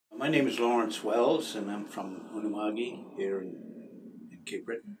My name is Lawrence Wells, and I'm from Unamagi here in Cape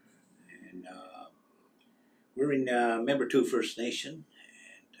Breton. And we're in Member 2 First Nation.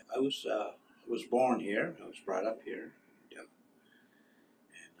 And I was born here. I was brought up here. And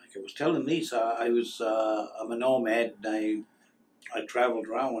like I was telling Lisa, I'm a nomad. And I traveled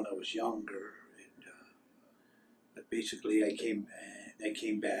around when I was younger. And but basically, I came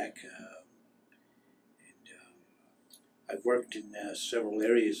back. I've worked in several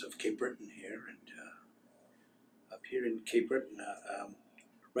areas of Cape Breton here, and up here in Cape Breton,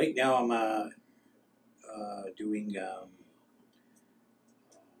 right now I'm doing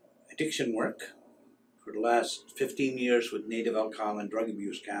addiction work for the last 15 years with native alcohol and drug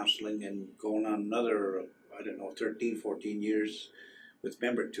abuse counseling, and going on another, I don't know, 13, 14 years with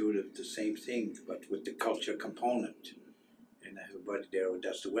Member 2 of the same thing, but with the culture component. And I have a buddy there who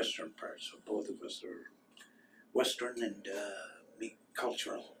does the Western part, so both of us are Western and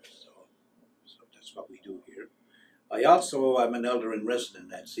cultural. So that's what we do here. I'm an elder in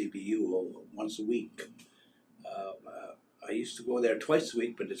resident at CBU once a week. I used to go there twice a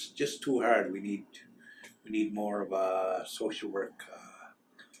week, but it's just too hard. We need more of a social work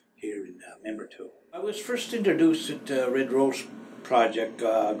here in Member 2. I was first introduced at Red Rose Project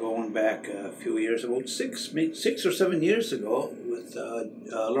going back a few years, about 6 or 7 years ago, with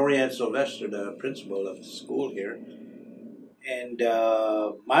Lorianne Sylvester, the principal of the school here. And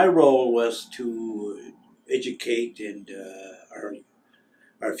my role was to educate and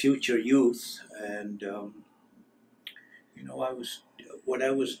our future youth. And what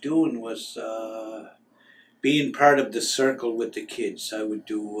I was doing was being part of the circle with the kids. I would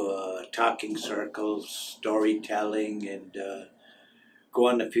do talking circles, storytelling, and go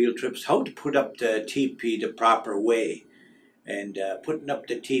on the field trips. How to put up the teepee the proper way, and putting up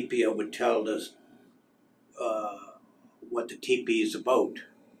the teepee, I would tell us what the teepee is about,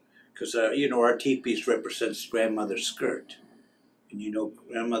 because our teepees represents grandmother's skirt, and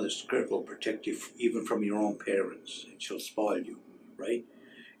grandmother's skirt will protect you even from your own parents, and she'll spoil you, right?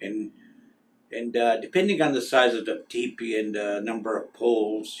 And depending on the size of the teepee and the number of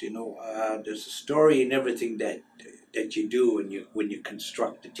poles, there's a story in everything that you do when you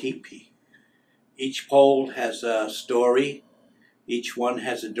construct the teepee. Each pole has a story. Each one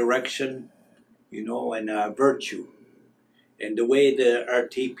has a direction, and a virtue. And the way our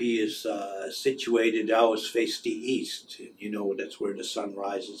teepee is situated, I always face the east. And, that's where the sun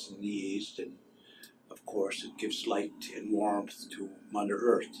rises in the east, and of course it gives light and warmth to Mother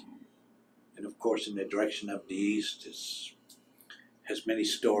Earth. And of course, in the direction of the east has many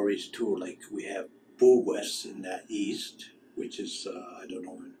stories too. Like we have Bugwes in the east, which is I don't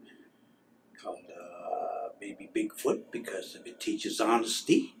know, called maybe Bigfoot because it teaches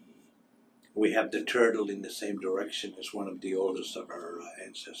honesty. We have the turtle in the same direction as one of the oldest of our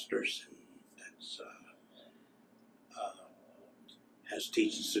ancestors, and that's has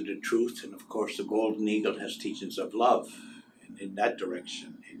teachings of the truth. And of course, the golden eagle has teachings of love in that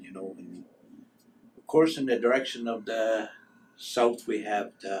direction. And of course, in the direction of the south, we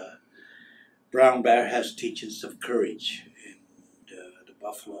have the brown bear has teachings of courage, and the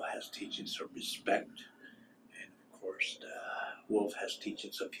buffalo has teachings of respect, and of course, the wolf has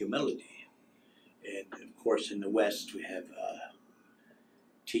teachings of humility. And of course, in the west, we have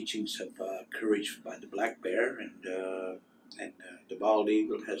teachings of courage by the black bear, and the bald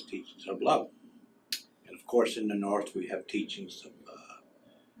eagle has teachings of love. And of course, in the north, we have teachings of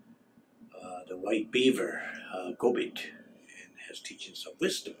the white beaver, Gobit, and has teachings of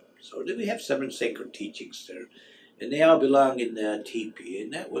wisdom. So then we have 7 sacred teachings there, and they all belong in the teepee.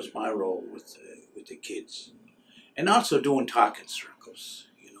 And that was my role with the kids, and also doing talking circles.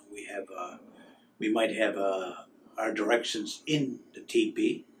 We might have our directions in the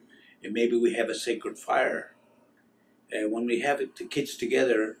teepee, and maybe we have a sacred fire. And when we have the kids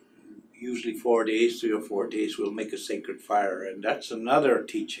together, usually 4 days, 3 or 4 days, we'll make a sacred fire. And that's another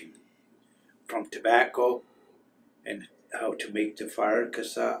teaching from tobacco and how to make the fire,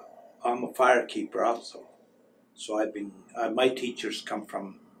 because I'm a firekeeper also. So my teachers come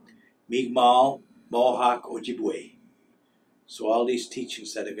from Mi'kmaq, Mohawk, Ojibwe. So all these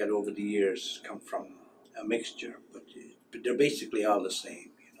teachings that I got over the years come from a mixture, but they're basically all the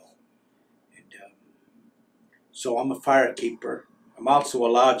same, And so I'm a firekeeper. I'm also a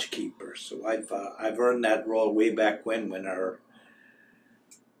lodge keeper. So I've earned that role way back when our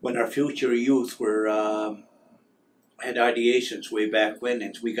future youth had ideations way back when,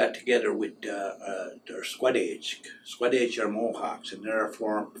 and we got together with our Squatage. Squatage are Mohawks, and they're our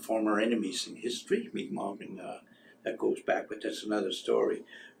former enemies in history, Mi'kmaq, and that goes back, but that's another story.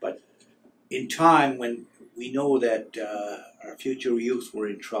 But in time, when we know that our future youth were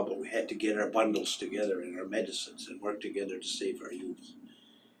in trouble. We had to get our bundles together and our medicines and work together to save our youth.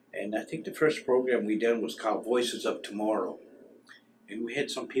 And I think the first program we done was called Voices of Tomorrow. And we had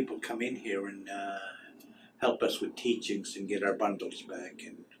some people come in here and help us with teachings and get our bundles back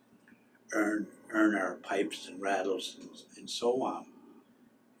and earn our pipes and rattles and so on.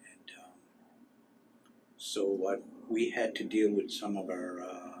 And so what we had to deal with some of our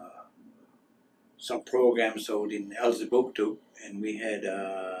some programs out in Elzebuktu, and we had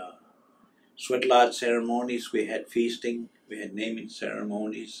sweat lodge ceremonies, we had feasting, we had naming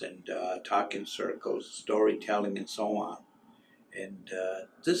ceremonies, and talking circles, storytelling, and so on. And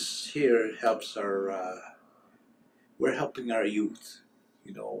this here helps we're helping our youth,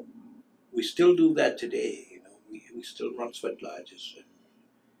 you know. We still do that today, you know. We still run sweat lodges.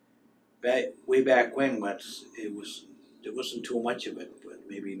 Way back when, there wasn't too much of it, but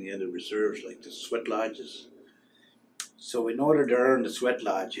maybe in the other reserves like the sweat lodges. So in order to earn the sweat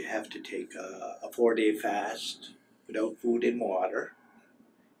lodge, you have to take a 4-day fast without food and water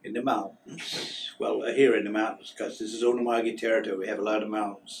in the mountains. Well, here in the mountains, because this is Unamagi territory. We have a lot of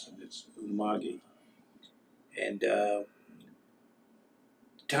mountains, and it's Unamagi. And the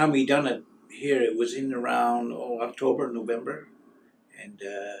time we done it here, it was in around October, November. And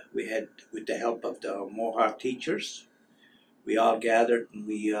we had, with the help of the Mohawk teachers, we all gathered and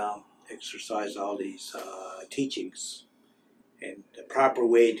we exercised all these teachings. And the proper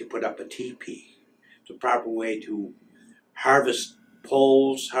way to put up a teepee, the proper way to harvest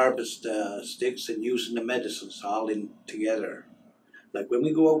poles, harvest sticks, and using the medicines all in together. Like when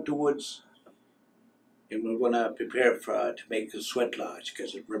we go out the woods, and we're going to prepare to make a sweat lodge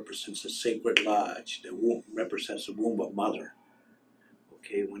because it represents a sacred lodge. The womb represents the womb of mother.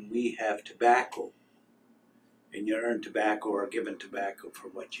 Okay, when we have tobacco, and you earn tobacco or given tobacco for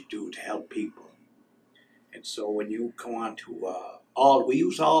what you do to help people. And so when you come on to we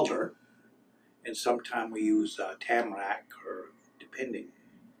use alder, and sometimes we use tamarack, or depending.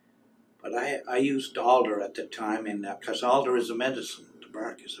 But I used alder at the time, and because alder is a medicine, the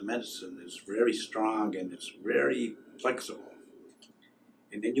bark is a medicine, it's very strong and it's very flexible.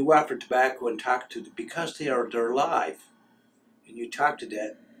 And then you offer tobacco and talk to them, because they're alive, and you talk to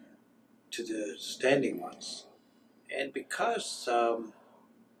the standing ones. And because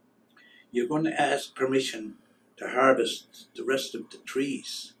you're going to ask permission to harvest the rest of the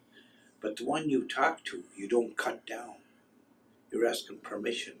trees, but the one you talk to, you don't cut down. You're asking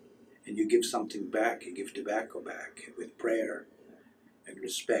permission, and you give something back. You give tobacco back with prayer and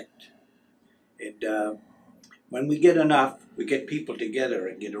respect. And when we get enough, we get people together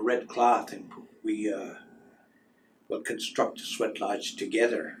and get a red cloth, and we will construct a sweat lodge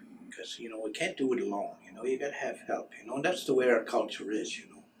together. Because, you know, we can't do it alone. You know, you got to have help, you know, and that's the way our culture is, you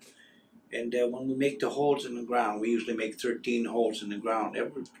know. And when we make the holes in the ground, we usually make 13 holes in the ground.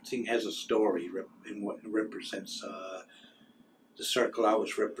 Everything has a story in what it represents. The circle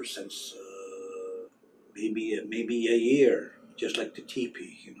always represents maybe a year, just like the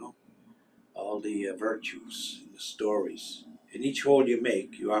teepee, you know. All the virtues and the stories. In each hole you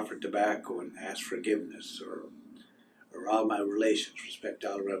make, you offer tobacco and ask forgiveness, or all my relations, respect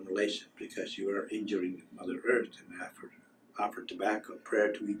all around relations, because you are injuring Mother Earth, and offer tobacco,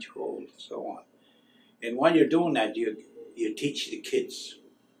 prayer to each hole, and so on. And while you're doing that, you teach the kids.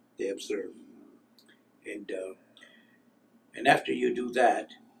 They observe. And after you do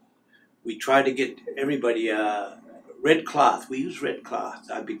that, we try to get everybody red cloth. We use red cloth.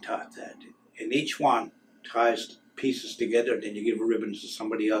 I've been taught that. And each one ties pieces together, then you give ribbons to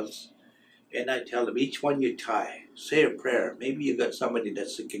somebody else. And I tell them, each one you tie, say a prayer. Maybe you got somebody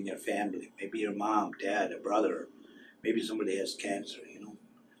that's sick in your family. Maybe your mom, dad, a brother. Maybe somebody has cancer, you know.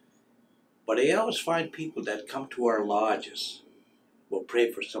 But I always find people that come to our lodges will pray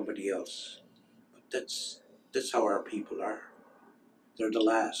for somebody else. But that's how our people are. They're the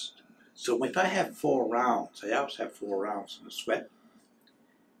last. So if I have 4 rounds, I always have 4 rounds in the sweat.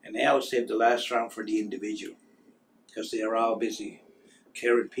 And I always save the last round for the individual. Because they are all busy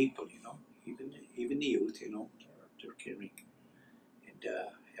caring people, you know. Even the youth, you know, they're caring. And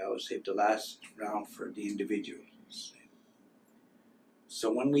I always save the last round for the individuals.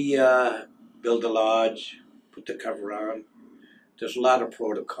 So when we build a lodge, put the cover on, there's a lot of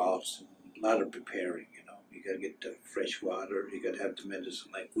protocols, a lot of preparing, you know. You gotta get the fresh water, you gotta have the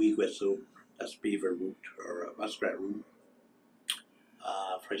medicine like weegwa soup, that's beaver root or muskrat root,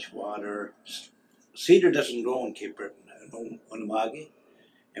 fresh water. Cedar doesn't grow in Cape Breton, Unamagi,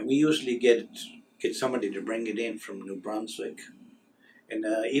 and we usually get somebody to bring it in from New Brunswick. And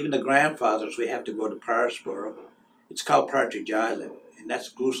even the grandfathers, we have to go to Parsboro. It's called Partridge Island, and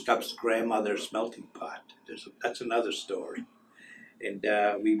that's Glooskap's grandmother's melting pot. That's another story. And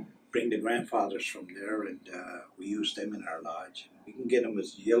we bring the grandfathers from there, and we use them in our lodge. We can get them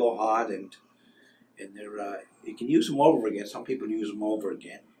as yellow hot, and they're you can use them over again. Some people use them over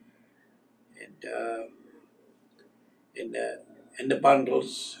again, and in the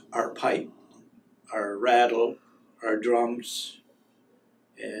bundles, our pipe, our rattle, our drums.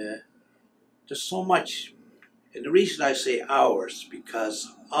 There's so much, and the reason I say hours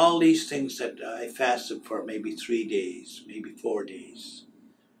because all these things that I fasted for maybe 3 days, maybe 4 days,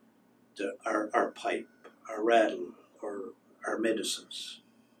 our pipe, our rattle, or our medicines,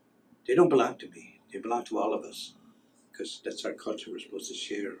 they don't belong to me. They belong to all of us because that's our culture. We're supposed to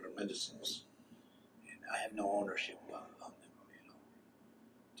share our medicines, and I have no ownership on them. You know,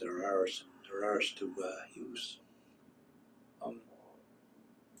 they're ours. They're ours to use. Um,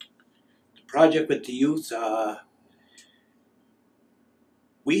 the project with the youth,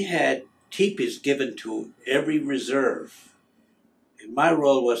 we had teepees given to every reserve. And my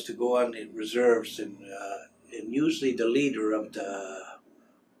role was to go on the reserves, and usually the leader of the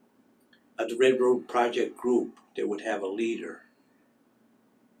Red Road Project group, they would have a leader,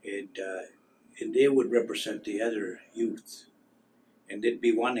 and they would represent the other youth, and there'd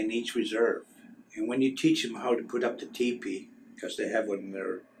be one in each reserve. And when you teach them how to put up the teepee, because they have one in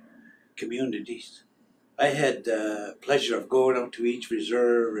their communities, I had the pleasure of going up to each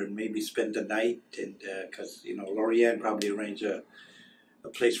reserve and maybe spend the night, and because Lorianne probably arranged a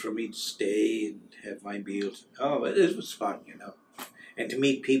place for me to stay and have my meals. Oh, it was fun. And to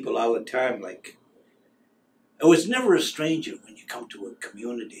meet people all the time. Like, I was never a stranger when you come to a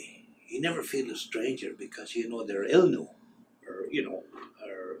community. You never feel a stranger because they're Ilnu, or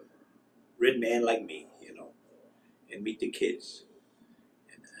red man like me, and meet the kids.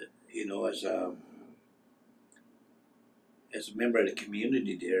 And, as a member of the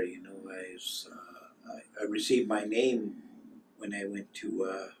community there, I received my name when I went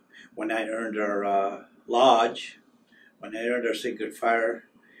to when I earned our lodge, when I earned our sacred fire,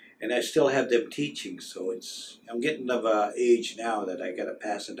 and I still have them teaching. So I'm getting of a age now that I got to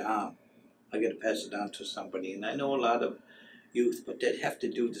pass it on. I got to pass it on to somebody, and I know a lot of youth, but they'd have to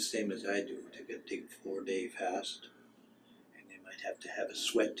do the same as I do. They got to take a 4-day fast, and they might have to have a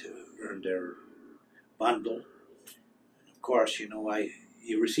sweat to earn their bundle. And of course,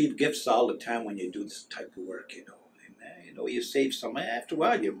 you receive gifts all the time when you do this type of work, and you save some. After a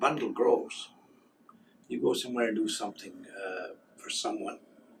while, your bundle grows. You go somewhere and do something for someone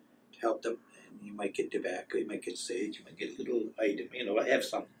to help them, and you might get tobacco, you might get sage, you might get a little item. I have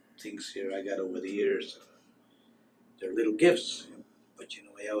some things here I got over the years. They're little gifts, but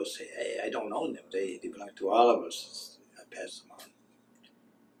I always say, hey, I don't own them. They belong to all of us. I pass them on.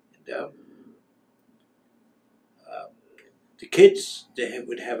 And the kids, they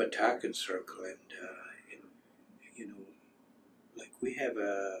would have a talking circle, and like we have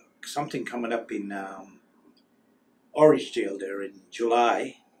something coming up in Orangedale there in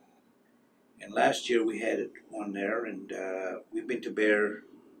July. And last year we had one there, and we've been to Bear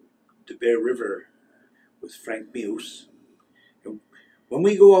River with Frank Muse. And when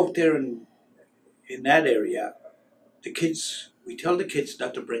we go out there in that area, we tell the kids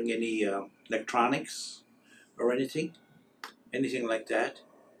not to bring any electronics or anything like that,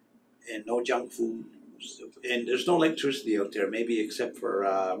 and no junk food. And there's no electricity out there, maybe except for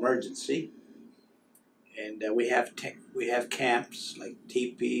emergency. And we have camps like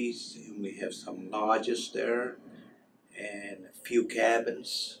teepees, and we have some lodges there, and a few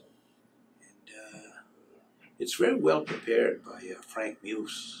cabins. And it's very well prepared by Frank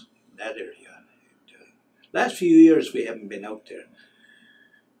Muse in that area. And, last few years we haven't been out there,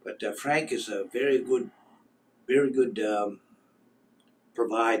 but Frank is a very good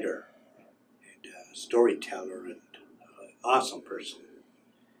provider and storyteller and awesome person.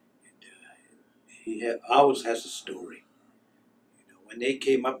 And he always has a story. When they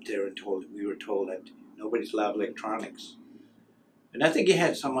came up there and we were told that nobody's allowed electronics. And I think he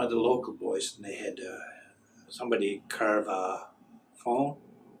had some of the local boys, and they had somebody carve a phone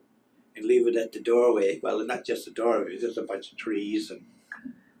and leave it at the doorway. Well, not just the doorway, just a bunch of trees, and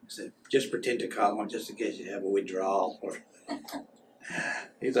said, just pretend to call one just in case you have a withdrawal. Or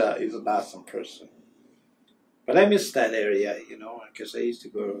he's an awesome person. But I miss that area, because I used to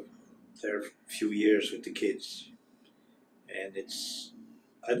go there a few years with the kids, and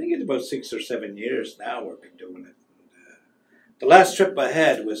I think it's about 6 or 7 years now we've been doing it. And, the last trip I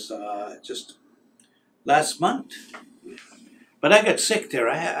had was just last month. But I got sick there.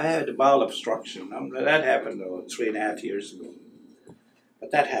 I had a bowel obstruction. That happened 3.5 years ago.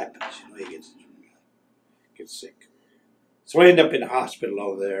 But that happens. You get sick. So I ended up in a hospital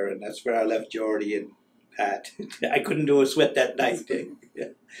over there, and that's where I left Jordy and Pat. I couldn't do a sweat that night.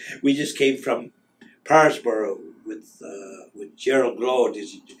 We just came from Parsborough with Gerald Grodd.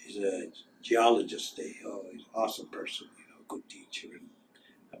 He's a geologist. He's an awesome person, good teacher. And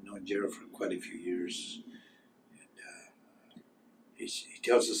I've known Gerald for quite a few years. He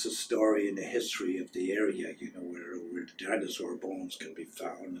tells us a story in the history of the area, where dinosaur bones can be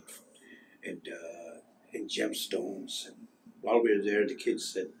found and gemstones. And while we were there, the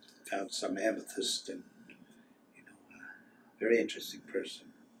kids had found some amethyst, and very interesting person.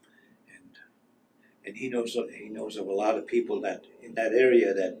 And he knows of a lot of people that in that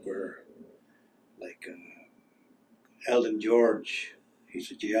area that were like Eldon George. He's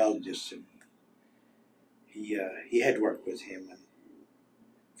a geologist, and he had worked with him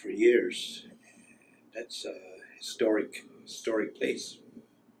for years. That's a historic place.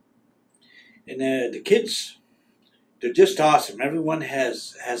 And the kids, they're just awesome. Everyone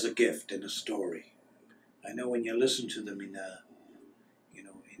has a gift and a story. I know when you listen to them in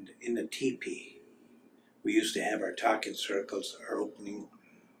the teepee, we used to have our talking circles, our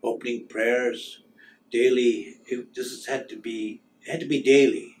opening prayers, daily. This had to be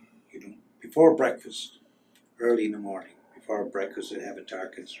daily, before breakfast, early in the morning. Before breakfast, I'd have a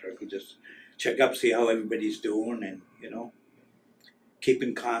talking circle, just check up, see how everybody's doing, and keep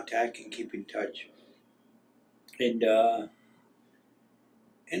in contact and keep in touch. And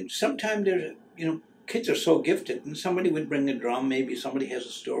sometimes there's kids are so gifted, and somebody would bring a drum. Maybe somebody has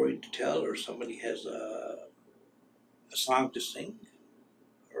a story to tell, or somebody has a song to sing,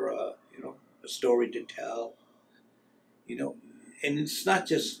 or a story to tell. And it's not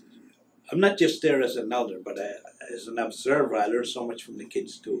just I'm not just there as an elder, but as an observer, I learn so much from the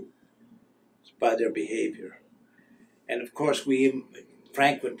kids too, by their behavior. And of course,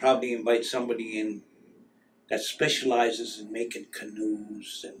 Frank would probably invite somebody in that specializes in making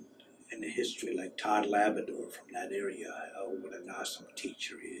canoes and in the history, like Todd Labrador from that area. Oh, what an awesome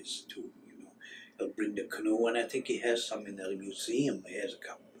teacher he is too. He'll bring the canoe, and I think he has some in the museum. He has a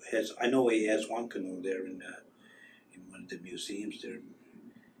couple. I know he has one canoe there in one of the museums there,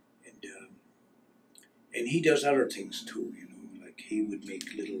 and he does other things too. Like he would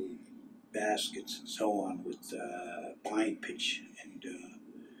make little baskets and so on with pine pitch and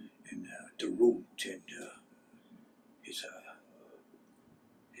the root and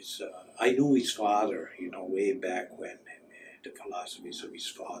I knew his father, way back when, and the philosophies of his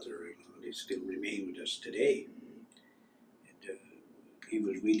father, they still remain with us today. And he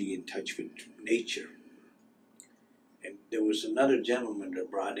was really in touch with nature. And there was another gentleman that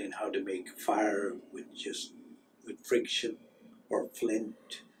brought in how to make fire with friction or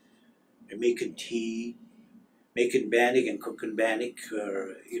flint, and making tea, making bannock and cooking bannock,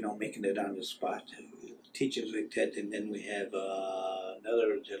 or making it on the spot. Teachings like that. And then we have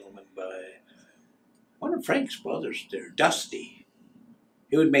another gentleman by one of Frank's brothers there, Dusty.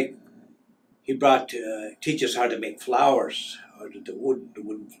 He brought teach us how to make flowers out of the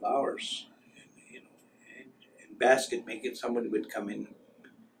wooden flowers, and basket making. Somebody would come in,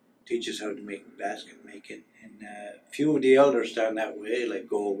 teach us how to make basket making, and a few of the elders down that way, like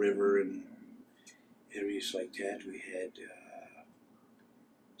Gold River and areas like that. We had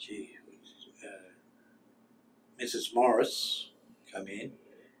Mrs. Morris come in.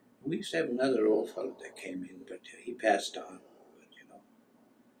 We used to have another old fellow that came in, but he passed on.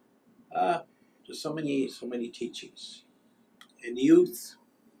 But there's so many teachings, and youth,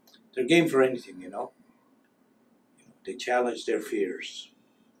 they're game for anything. They challenge their fears,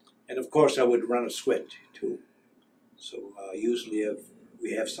 and of course, I would run a sweat too. So usually, if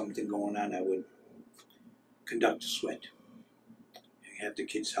we have something going on, I would conduct a sweat and have the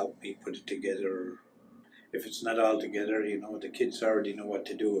kids help me put it together. If it's not all together, the kids already know what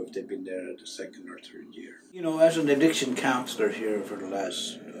to do if they've been there the second or third year. As an addiction counselor here for the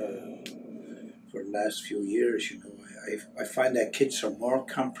last few years, I find that kids are more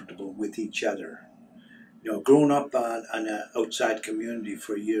comfortable with each other. Growing up on an outside community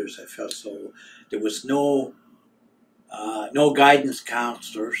for years, I felt so there was no guidance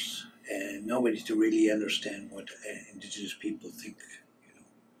counselors and nobody to really understand what Indigenous people think.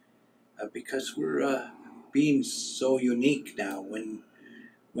 Because we're being so unique now.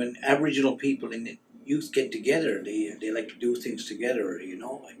 When Aboriginal people and youth get together, they like to do things together, and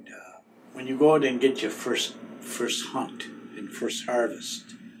when you go out and get your first hunt and first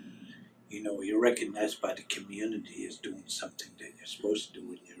harvest, you're recognized by the community as doing something that you're supposed to do,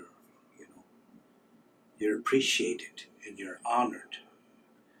 and you're appreciated and you're honored.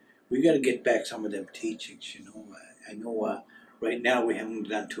 We got to get back some of them teachings. I know right now we haven't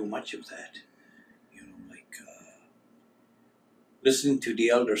done too much of that. Like listening to the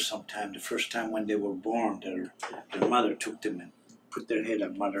elders sometime, the first time when they were born, their mother took them and put their head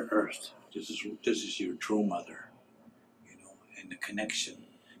on Mother Earth. This is your true mother, and the connection.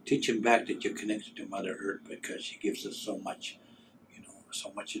 Teach them back that you're connected to Mother Earth because she gives us so much,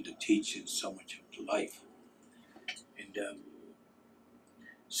 so much of the teaching, so much of the life. And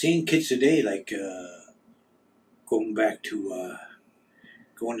seeing kids today, like going back to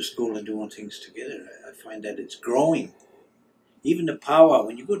going to school and doing things together, I find that it's growing. Even the powwow,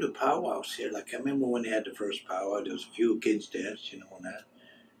 when you go to powwows here, like I remember when they had the first powwow, there was a few kids there, and that.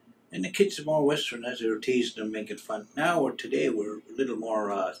 And the kids are more Western as they were teasing them, making fun. Now or today, we're a little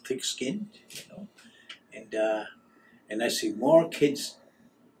more thick-skinned, and I see more kids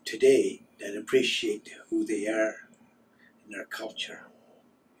today that appreciate who they are and their culture.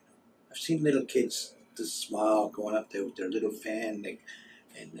 I've seen little kids just smile going up there with their little fan,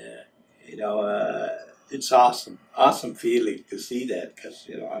 and it's awesome feeling to see that because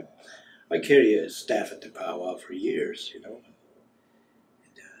I carry a staff at the powwow for years, and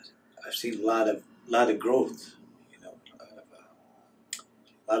I've seen a lot of growth,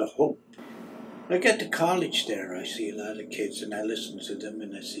 a lot of hope. I get to college there. I see a lot of kids, and I listen to them,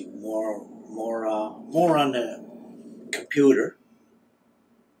 and I see more on the computer,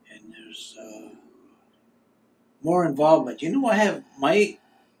 and there's more involvement. I have my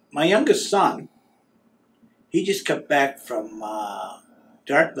youngest son. He just got back from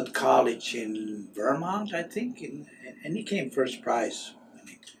Dartmouth College in Vermont, I think, and he came first prize.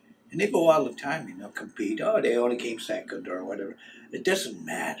 And they go all the time, compete. Oh, they only came second or whatever. It doesn't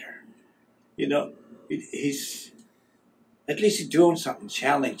matter, you know. He's at least he's doing something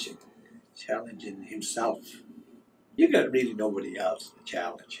challenging himself. You got really nobody else to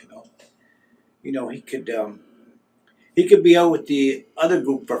challenge. He could be out with the other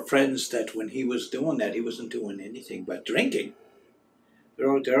group of friends that when he was doing that, he wasn't doing anything but drinking.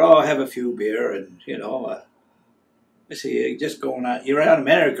 They're all have a few beer and I see just going out. You're around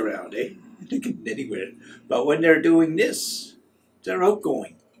America around, eh? They can anywhere. But when they're doing this, they're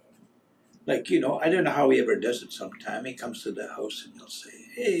outgoing. Like I don't know how he ever does it. Sometime he comes to the house and he'll say,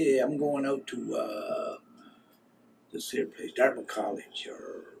 "Hey, I'm going out to this here place, Dartmouth College,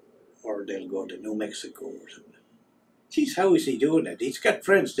 or they'll go to New Mexico or something." Geez, how is he doing that? He's got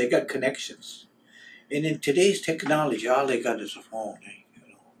friends. They got connections. And in today's technology, all they got is a phone. And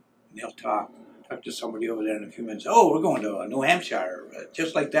they'll talk to somebody over there in a few minutes. Oh, we're going to New Hampshire,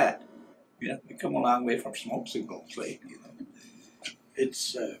 just like that. We come a long way from smoke signals, like.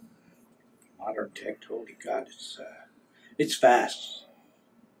 It's modern tech. Holy God, it's fast.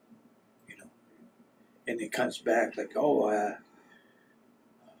 You know, and it comes back like, oh,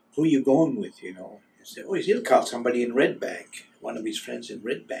 who you going with? You say, oh, he'll call somebody in Red Bank, one of his friends in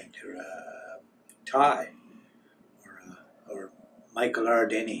Red Bank, or Ty, or Michael R.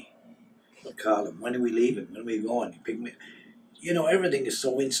 Denny. He'll call him. When are we leaving? When are we going? He pick me. Everything is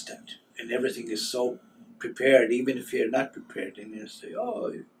so instant, and everything is so prepared. Even if you're not prepared, and you'll say,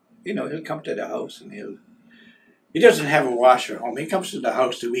 oh, he'll come to the house and he doesn't have a washer home. He comes to the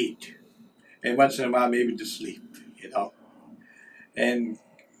house to eat, and once in a while maybe to sleep. And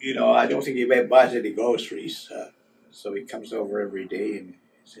I don't think he buys any groceries, so he comes over every day and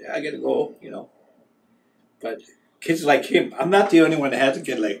say, I gotta go. But kids like him, I'm not the only one that has a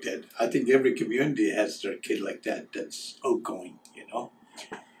kid like that. I think every community has their kid like that. That's outgoing,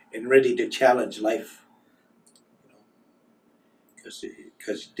 and ready to challenge life.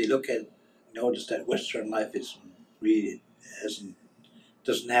 Because they notice that Western life is really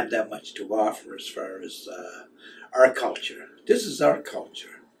doesn't have that much to offer as far as our culture. This is our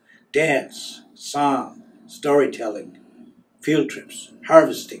culture: dance, song, storytelling, field trips,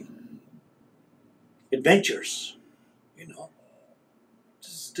 harvesting, adventures. You know,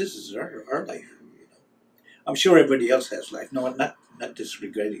 this is our life. I'm sure everybody else has life. No, not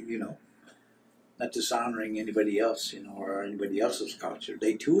disregarding. Not dishonoring anybody else. Or anybody else's culture.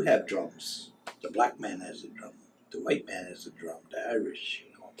 They too have drums. The black man has a drum. The white man has a drum. The Irish.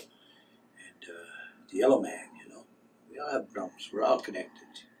 And the yellow man. We all have drums. We're all connected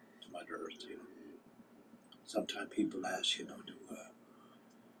to Mother Earth. Sometimes people ask, you know,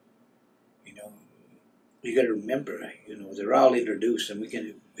 you got to remember, they're all introduced, and we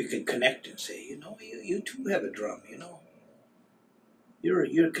can connect and say, you too have a drum.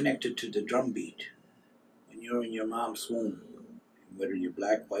 You're connected to the drum beat when you're in your mom's womb, whether you're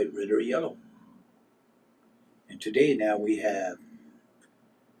black, white, red, or yellow. And today now we have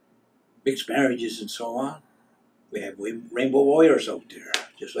mixed marriages and so on. We have rainbow warriors out there,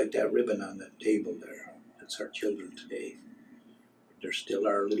 just like that ribbon on the table there. That's our children today. They're still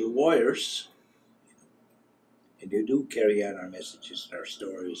our little warriors. And they do carry on our messages and our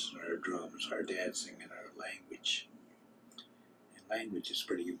stories and our drums, our dancing and our language. And language is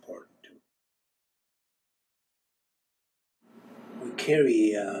pretty important too. We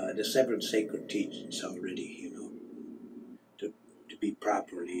carry the seven sacred teachings already, to be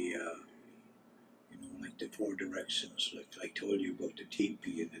properly, like the four directions, like I told you about the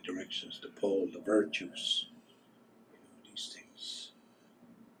teepee and the directions, the pole, the virtues, these things.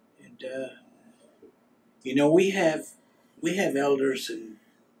 And we have elders and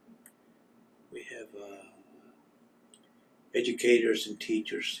we have educators and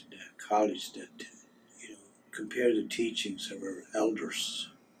teachers in the college that compare the teachings of our elders.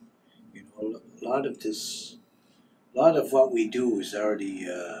 A lot of this, a lot of what we do is already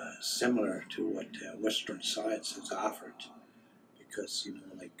similar to what Western science has offered. Because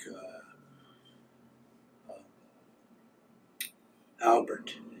like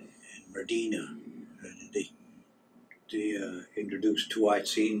Albert and Medina, they introduced two-eyed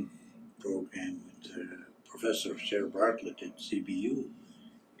seeing program with Professor Sarah Bartlett at CBU.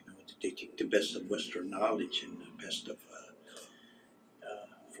 They take the best of Western knowledge and the best of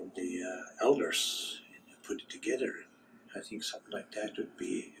from the elders and put it together. I think something like that would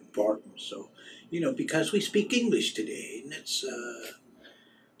be important. So, because we speak English today, and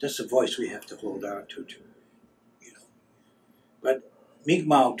that's a voice we have to hold on to, you know. But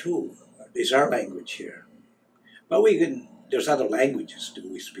Mi'kmaq too is our language here. But we can. There's other languages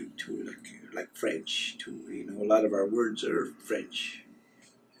too we speak too, like French too. A lot of our words are French.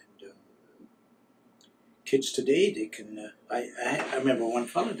 And, kids today, they can. I remember one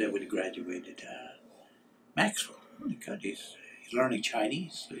fellow that would have graduated, Maxwell. Oh my God, he's learning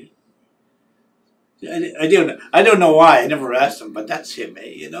Chinese. I don't know why. I never asked him, but that's him,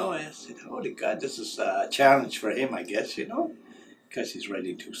 eh? I said, holy God, this is a challenge for him, I guess. Because he's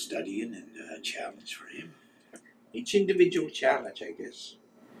ready to study and a challenge for him. Each individual challenge, I guess.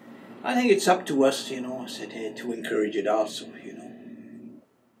 I think it's up to us, I said, hey, to encourage it also.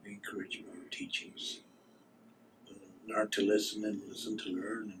 We encourage more teachings. Learn to listen and listen to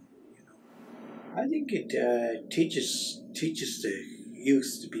learn. I think it teaches the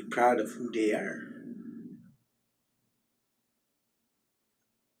youth to be proud of who they are.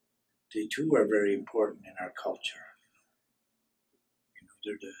 They too are very important in our culture.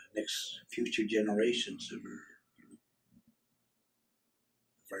 They're the next future generations of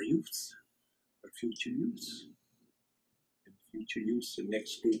our youth, our future youths. Future youth, the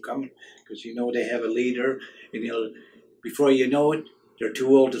next group coming, because they have a leader, and before you know it, they're too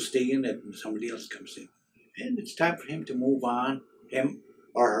old to stay in it, and somebody else comes in, and it's time for him to move on, him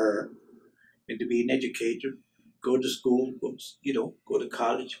or her, and to be an educator, go to school, go to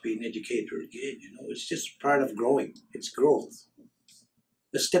college, be an educator again. It's just part of growing. It's growth,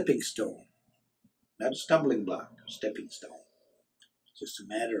 a stepping stone, not a stumbling block, a stepping stone. It's just a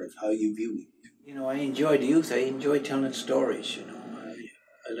matter of how you view it. I enjoy the youth. I enjoy telling stories.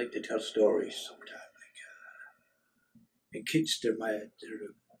 I like to tell stories sometimes. And kids,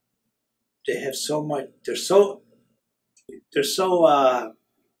 they have so much. They're so they're so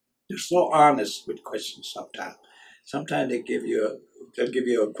honest with questions sometimes. Sometimes they'll give you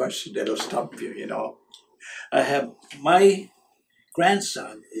a question that'll stump you. I have my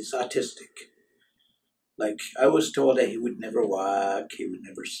grandson is autistic. Like I was told that he would never walk, he would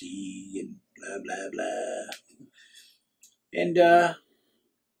never see, and blah blah blah. And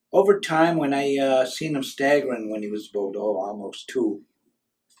over time, when I seen him staggering when he was about almost 2,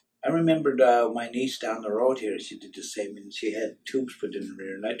 I remembered my niece down the road here. She did the same, and she had tubes put in her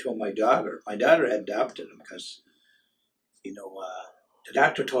ear. And I told my daughter. My daughter had adopted him because the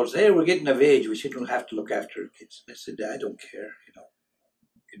doctor told us, "Hey, we're getting of age. We shouldn't have to look after our kids." And I said, "I don't care. You know,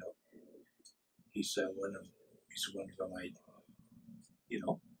 he's one of my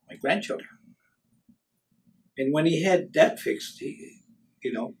my grandchildren." And when he had that fixed,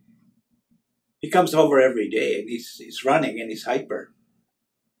 you know, he comes over every day, and he's running and he's hyper.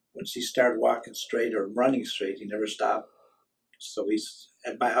 Once he started walking straight or running straight, he never stopped. So he's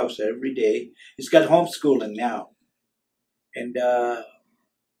at my house every day. He's got homeschooling now, and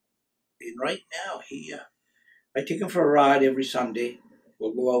right now I take him for a ride every Sunday.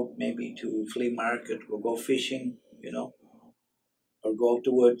 We'll go out maybe to flea market. We'll go fishing, or go out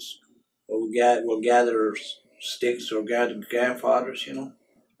the woods, or we'll gather sticks or gather grandfathers.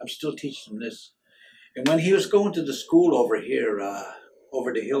 I'm still teaching him this. And when he was going to the school over here,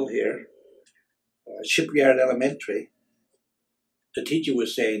 over the hill here, Shipyard Elementary, the teacher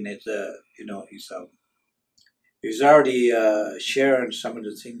was saying that he's already sharing some of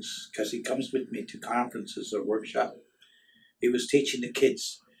the things because he comes with me to conferences or workshops. He was teaching the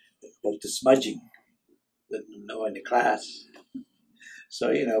kids about the smudging, letting him know in the class.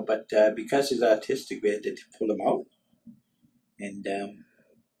 So but because he's autistic, we had to pull him out, and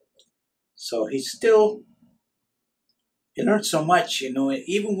so he's still he learned so much,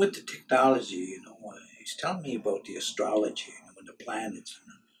 even with the technology. He's telling me about the astrology, and the planets.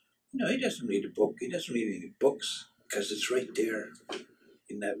 He doesn't read a book. He doesn't read any books because it's right there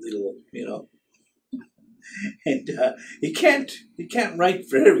in that little, and he can't write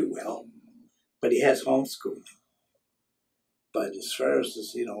very well, but he has homeschooling. But as far as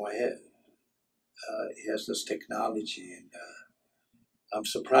this, he has this technology, and I'm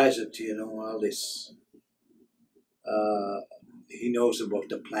surprised at all this. Uh, he knows about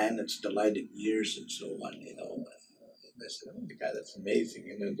the planets, the light of years, and so on. And I said, "Oh my God, that's amazing!"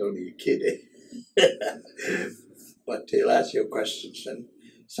 And it's only a kid, eh? But he'll ask you questions, and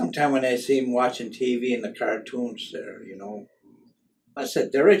sometime when I see him watching TV and the cartoons, there, I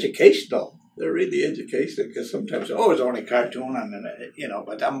said they're educational. They're really educational because sometimes, oh, it's only cartoon, and then,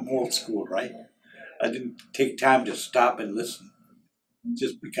 But I'm old school, right? I didn't take time to stop and listen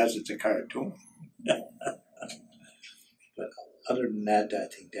just because it's a cartoon. But other than that, I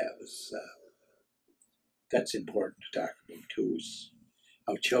think that's important to talk about too. Is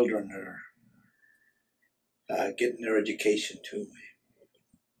how children are getting their education too.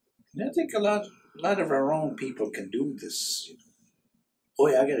 And I think a lot of our own people can do this. Oh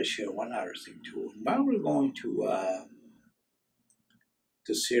yeah, I got to share one other thing too. While we're going to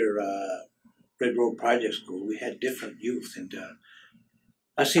this here Red Road Project School, we had different youth, and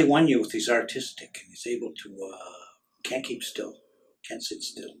I see one youth. He's artistic, and he's able to can't keep still, can't sit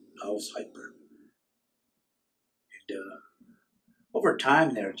still, always hyper. And over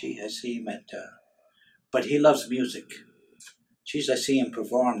time, there, gee, I see him at. But he loves music. Geez, I see him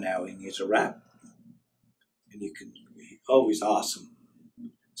perform now, and he's a rap, and he's always awesome.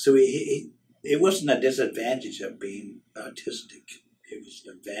 So it wasn't a disadvantage of being autistic. It was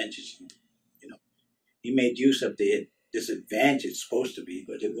an advantage. You know, he made use of the disadvantage it's supposed to be,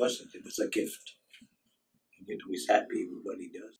 but it wasn't. It was a gift. And he's happy with what he does.